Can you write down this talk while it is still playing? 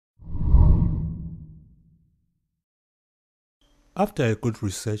After a good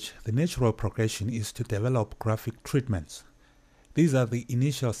research, the natural progression is to develop graphic treatments. These are the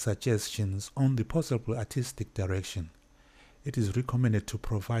initial suggestions on the possible artistic direction. It is recommended to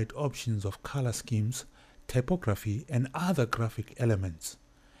provide options of color schemes, typography, and other graphic elements.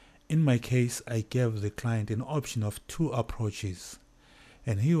 In my case, I gave the client an option of 2 approaches,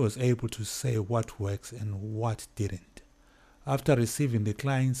 and he was able to say what works and what didn't. After receiving the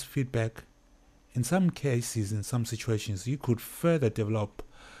client's feedback, in some cases, in some situations, you could further develop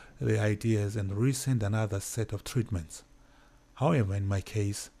the ideas and resend another set of treatments. However, in my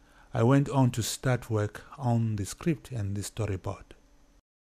case, I went on to start work on the script and the storyboard.